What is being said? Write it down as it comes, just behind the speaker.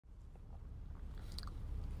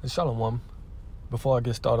Shalom. Before I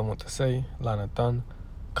get started, I want to say, Lanathan,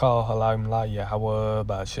 Kal Halayim La Yahweh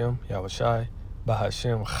Ba'Hashem, Yahweh Shai,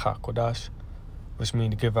 Ba'Hashem Chakodash, which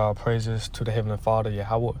means to give our praises to the Heavenly Father,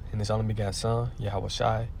 Yahweh, and His only begotten Son, Yahweh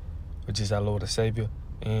Shai, which is our Lord and Savior,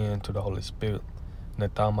 and to the Holy Spirit.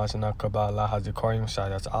 Natham Mashanaka Ba'Allah Hazikarim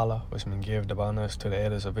Shayas Allah, which means give the bonus to the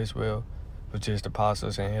elders of Israel, which is the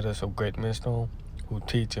apostles and elders of great wisdom, who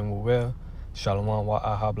teach and will well. Shalom wa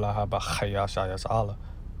ahabla habachaya Shayas Allah,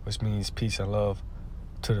 which means peace and love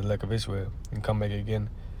to the elect of Israel, and come back again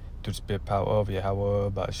through the spirit power of Yahweh,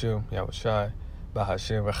 Ba'Hashem, Yahweh Shai,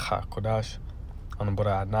 Ba'Hashem, Kodash, on the Brother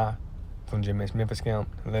Adnah from James Memphis Camp.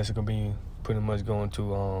 And that's going to be pretty much going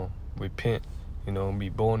to repent, be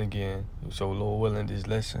born again. So, Lord willing, this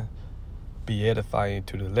lesson be edifying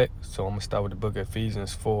to the elect. So, I'm going to start with the book of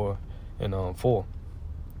Ephesians 4 and 4.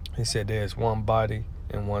 It said, there's one body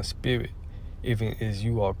and one spirit, even as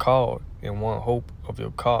you are called, in one hope of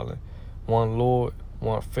your calling, one Lord,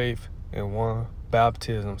 one faith, and one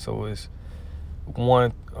baptism. So it's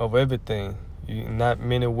one of everything. Not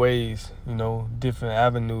many ways, different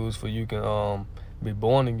avenues for you can be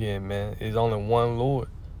born again, man. It's only one Lord,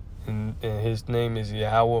 and His name is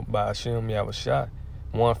Yahweh Ba'Hashem, Yahweh Shai.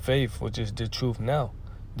 One faith, which is the truth now.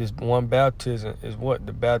 This one baptism is what?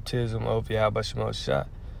 The baptism of Yahweh Ba'Hashem Shai.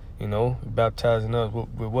 Baptizing us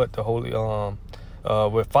with what? The holy,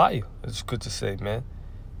 with fire. It's good to say, man.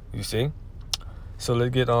 You see? So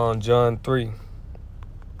let's get on John 3.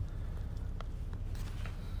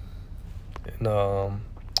 And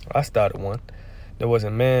I started one. There was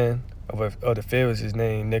a man of the Pharisees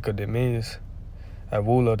named Nicodemus, a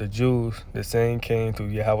ruler of the Jews. The same came to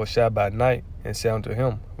Yahweh Shai by night and said unto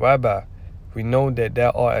him, Rabbi, we know that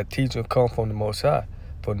thou art a teacher come from the Most High,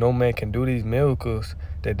 for no man can do these miracles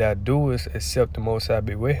that thou doest except the Most High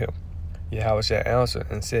be with him. Yahweh Shai answered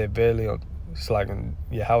and said, verily, it's like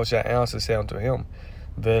Yahweh Shai answered said unto him,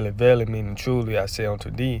 verily, verily, meaning truly I say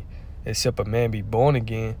unto thee, except a man be born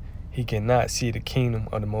again, he cannot see the kingdom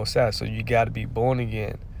of the Most High. So you got to be born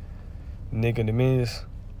again. Nicodemus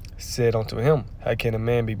said unto him, how can a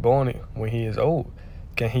man be born when he is old?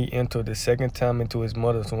 Can he enter the second time into his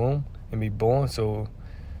mother's womb and be born? So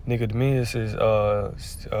Nicodemus is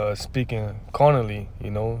speaking carnally, he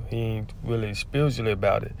ain't really spiritually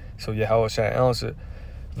about it. So Yahweh Shai answered,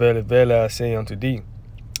 verily, verily, I say unto thee,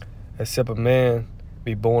 except a man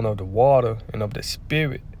be born of the water and of the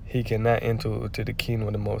Spirit, he cannot enter into the kingdom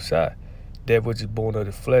of the Most High. That which is born of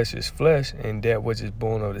the flesh is flesh, and that which is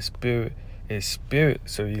born of the Spirit is spirit.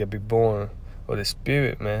 So you got to be born of the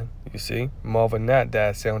Spirit, man. You see? Marvel not that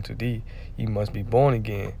I say unto thee, you must be born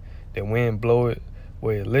again. The wind bloweth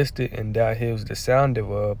where it listed, and thou hearest the sound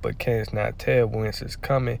thereof, but canst not tell whence it's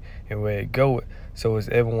coming and where it goeth. So is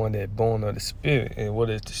everyone that born of the Spirit. And what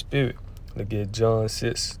is the Spirit? Look at John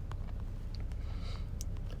 6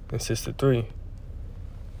 and 63.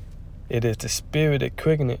 It is the Spirit that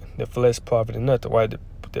quickeneth, the flesh profited nothing. Right?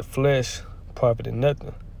 The flesh profited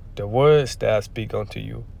nothing. The words that I speak unto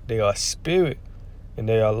you, they are spirit and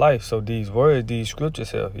they are life. So these words, these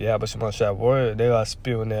scriptures here, Yahweh Shai word, they are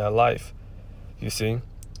spirit and they are life. You see,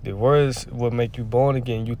 the words will make you born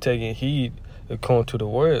again. You taking heed according to the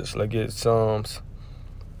words. Like it's Psalms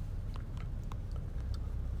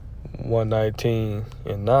 119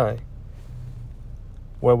 and 9.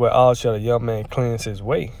 Wherewith shall a young man cleanse his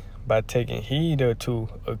way? By taking heed thereto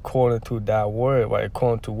according to thy word. Right?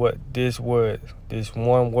 According to what? This word, this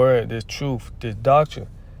one word, this truth, this doctrine.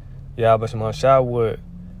 Yahweh Shai word.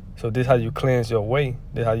 So this how you cleanse your way.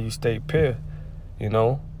 This how you stay pure,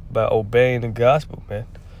 by obeying the gospel, man.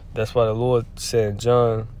 That's why the Lord said in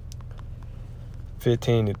John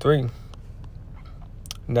 15:3,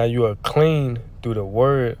 now you are clean through the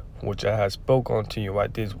word which I have spoken unto you.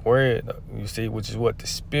 Right? This word, you see, which is what? The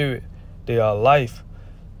Spirit. They are life.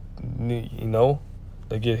 They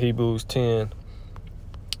get Hebrews 10.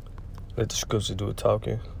 Let the scripture do the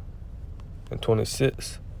talking. And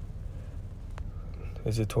 26.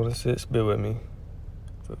 Is it 26? Bear with me.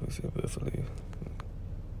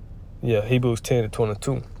 Yeah, Hebrews 10 to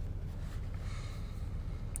 22.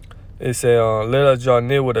 It says, let us draw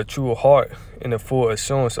near with a true heart and a full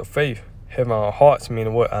assurance of faith, having our hearts,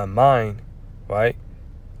 meaning what? Our mind, right?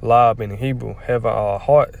 Lab in Hebrew, having our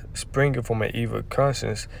heart springing from an evil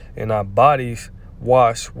conscience, and our bodies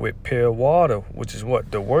washed with pure water, which is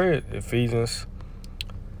what? The word, Ephesians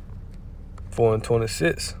 4 and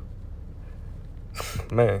 26.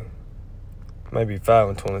 Man, maybe 5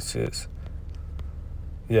 and 26.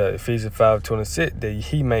 Yeah, Ephesians 5:26, that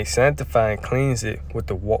he may sanctify and cleanse it with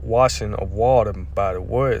the washing of water by the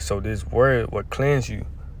word. So this word will cleanse you,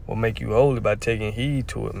 will make you holy by taking heed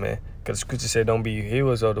to it, man. Because the scripture said, don't be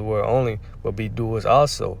hearers of the word only, but be doers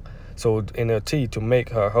also. So NLT, to make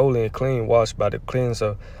her holy and clean, washed by the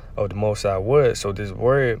cleanser of the Most High word. So this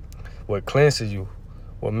word will cleanse you,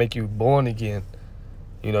 will make you born again.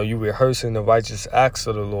 You know, you rehearsing the righteous acts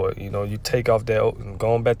of the Lord. You know, you take off that,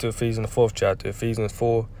 going back to Ephesians, the 4th chapter, Ephesians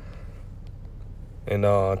 4 and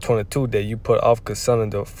 22, that you put off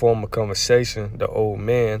concerning the former conversation, the old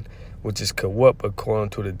man, which is corrupt according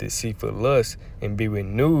to the deceitful lust, and be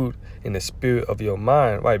renewed in the spirit of your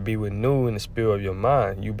mind. Right, be renewed in the spirit of your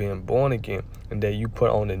mind, you being born again, and that you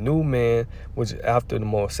put on the new man, which after the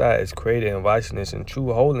Most High is created in righteousness and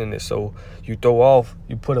true holiness. So you throw off,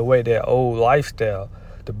 you put away that old lifestyle,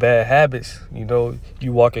 the bad habits. You know,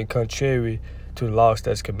 you walking contrary to the law,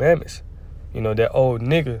 statutes, commandments. You know, that old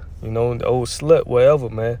nigga, you know, the old slut, whatever,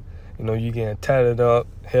 man. You know, you getting tatted up,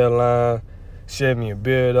 hairline, shaving your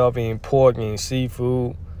beard off, eating pork, eating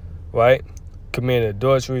seafood, right? Committing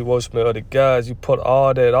adultery, worshiping other gods. You put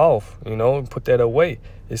all that off, you know, put that away.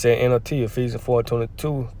 It said NLT, Ephesians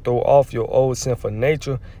 4:22, throw off your old sinful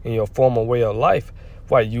nature and your former way of life.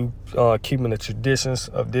 Right, you keeping the traditions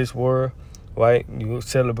of this world, right? You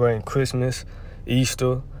celebrating Christmas,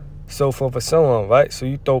 Easter, so forth and so on, right? So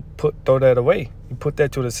you throw that away. You put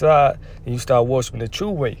that to the side and you start worshiping the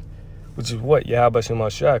true way, which is what? Yahweh Shem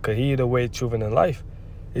HaShai, because he is the way, truth, and life.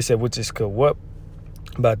 It said, which is corrupt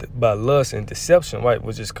by lust and deception, right?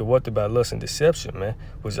 Which is corrupted by lust and deception, man.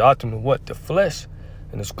 Which is ultimately what? The flesh.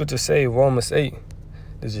 And the scripture say, Romans 8,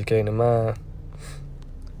 this just came to mind.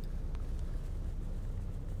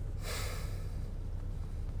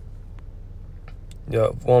 Yeah,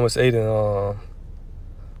 Romans 8 and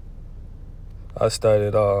I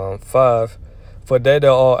started 5. For they that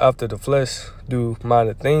are after the flesh do mind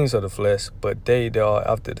the things of the flesh, but they that are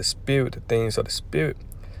after the spirit, the things of the spirit.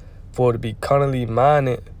 For to be carnally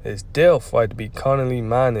minded is death, right? To be carnally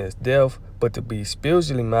minded is death, but to be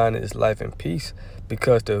spiritually minded is life and peace,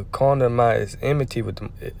 because the carnal mind is enmity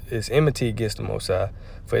against the Most High,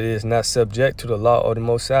 for it is not subject to the law of the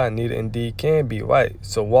Most High, neither indeed can be, right?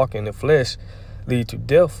 So walking in the flesh lead to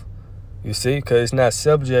death, you see, because it's not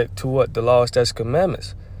subject to what? The law, statutes,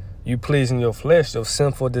 commandments. You pleasing your flesh, your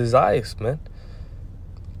sinful desires, man.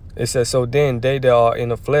 It says, so then they that are in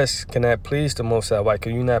the flesh cannot please the Most High, right?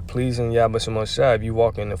 Because you're not pleasing Yahweh Shem HaShai if you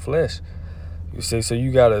walk in the flesh. You see, so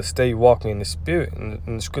you got to stay walking in the spirit.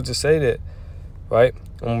 And the scriptures say that, right?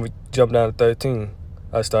 When we jump down to 13,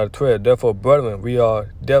 I started 12. Therefore, brethren, we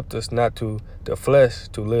are debtors not to the flesh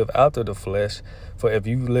to live after the flesh. For if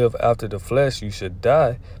you live after the flesh, you should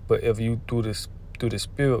die. But if you through the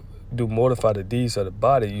spirit do mortify the deeds of the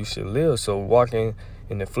body, you should live. So walking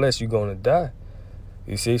in the flesh, you're going to die.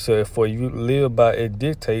 You see, so if for you live by it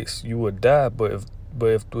dictates, you will die. But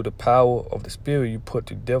if through the power of the spirit you put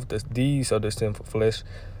to death the deeds of the sinful flesh,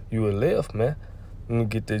 you will live, man. Let me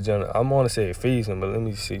get this journal. I'm going to say Ephesians, but let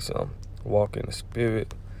me see something. Walk in the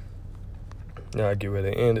spirit. Now I get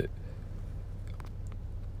ready to end it.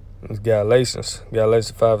 It's Galatians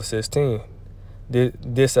 5:16.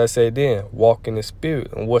 This I say then, walk in the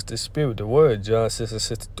spirit. And what's the spirit? The word, John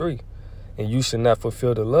 6:63. And you should not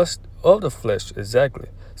fulfill the lust of the flesh. Exactly.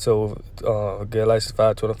 So Galatians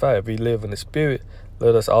 5:25. If we live in the spirit,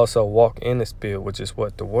 let us also walk in the spirit, which is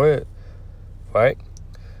what? The word. Right?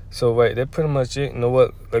 So right, that's pretty much it. You know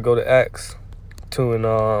what? Let's go to Acts 2 and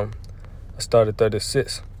I started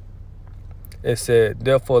 36. It said,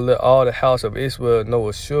 therefore let all the house of Israel know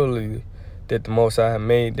assuredly that the Most High have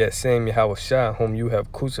made that same Yahushua whom you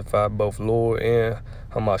have crucified, both Lord and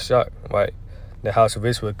Hamashiach, right? The house of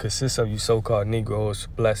Israel consists of you so-called Negroes,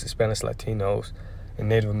 Blacks, Hispanics, Latinos, and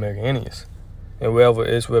Native American Indians. And wherever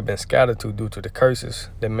Israel been scattered to due to the curses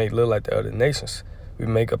that make look like the other nations, we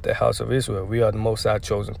make up the house of Israel. We are the Most High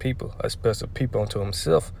chosen people, a special people unto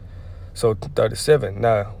himself. So 37,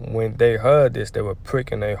 now when they heard this, they were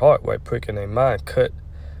pricking their heart, right? Pricking their mind, cut.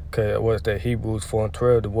 Because it was that Hebrews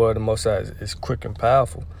 4:12, the word of the Most High is quick and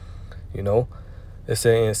powerful, you know. It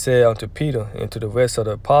said, and said unto Peter and to the rest of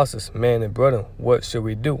the apostles, man and brethren, what should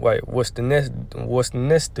we do? Right? What's the next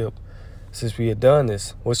step? Since we had done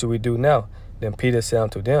this, what should we do now? Then Peter said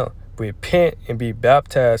unto them, repent and be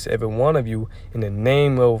baptized, every one of you, in the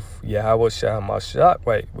name of Yahweh Shai Mashiach,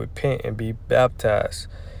 right? Repent and be baptized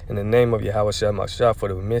in the name of Yahweh Shai Mashiach for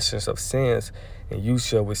the remissions of sins, and you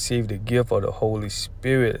shall receive the gift of the Holy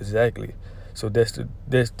Spirit. Exactly. So that's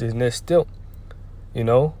the next step. You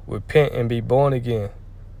know, repent and be born again.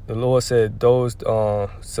 The Lord said those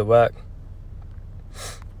Sirach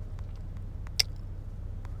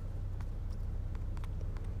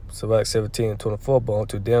So Acts 17:24, but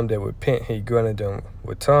unto them that repent, he granted them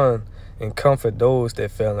return and comfort those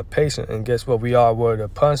that fell impatient. And guess what? We all worthy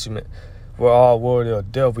of punishment. We're all worthy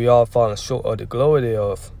of death. We all falling short of the glory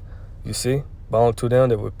thereof. You see? But unto them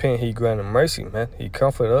that repent, he granted mercy, man. He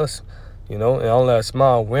comfort us, you know. And only a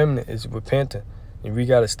small remnant is repentant. And we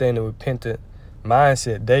got to stay in the repentant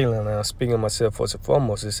mindset daily. And I'm speaking of myself first and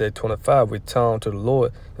foremost. It said 25, return to the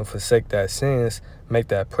Lord and forsake thy sins. Make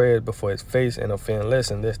thy prayers before his face and offend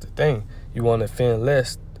less. And that's the thing. You want to offend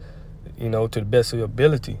less, you know, to the best of your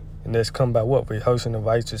ability. And that's come by what? Rehearsing the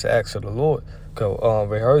righteous acts of the Lord. Because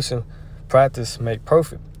rehearsing, practice make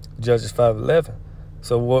perfect. Judges 5:11.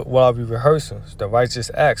 So what are we rehearsing? It's the righteous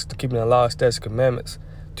acts, to keeping the law, statutes, commandments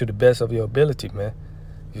to the best of your ability, man.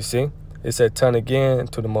 You see? It said, turn again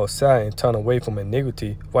to the Most High and turn away from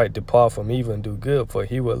iniquity. Right, depart from evil and do good, for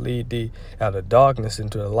he will lead thee out of darkness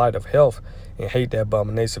into the light of health, and hate the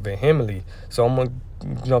abomination of vehemently. So I'm going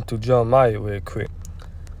to jump to Jeremiah real quick.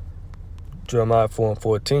 Jeremiah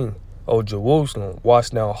 4:14. O Jerusalem, wash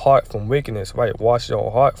thou heart from wickedness. Right, wash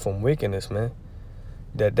your heart from wickedness, man,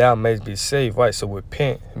 that thou mayst be saved. Right, so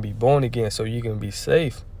repent and be born again so you can be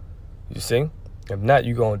saved. You see? If not,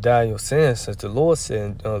 you're going to die in your sins, as the Lord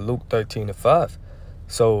said in Luke 13:5.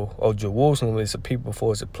 So, Jerusalem is a people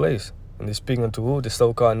for it's a place. And they're speaking to who? The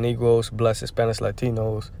so-called Negroes, Blacks, Spanish,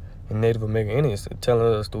 Latinos, and Native American Indians. They're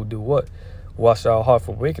telling us to do what? Wash our heart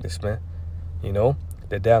from wickedness, man. You know,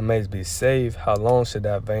 that thou mayst be saved. How long should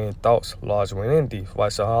thy vain thoughts lodge within thee?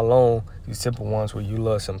 Right, so how long, you simple ones, will you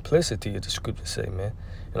love simplicity, as the scriptures say, man?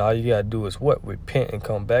 And all you got to do is what? Repent and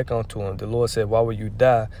come back unto him. The Lord said, why will you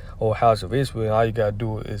die, O house of Israel? And all you got to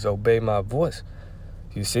do is obey my voice.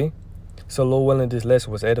 You see? So, Lord willing, this lesson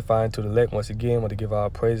was edifying to the elect. Once again, I want to give our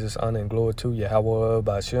praises, honor, and glory to Yahweh,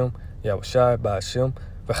 Ba'ashem, Yahushai, Ba'ashem,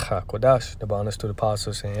 V'chakodash. The bonus to the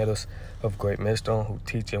apostles and elders of great millstone who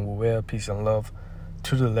teach and will wear peace and love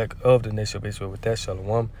to the elect of the nation of Israel. With that,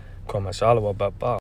 Shalom, Kwama Shalom, Baba.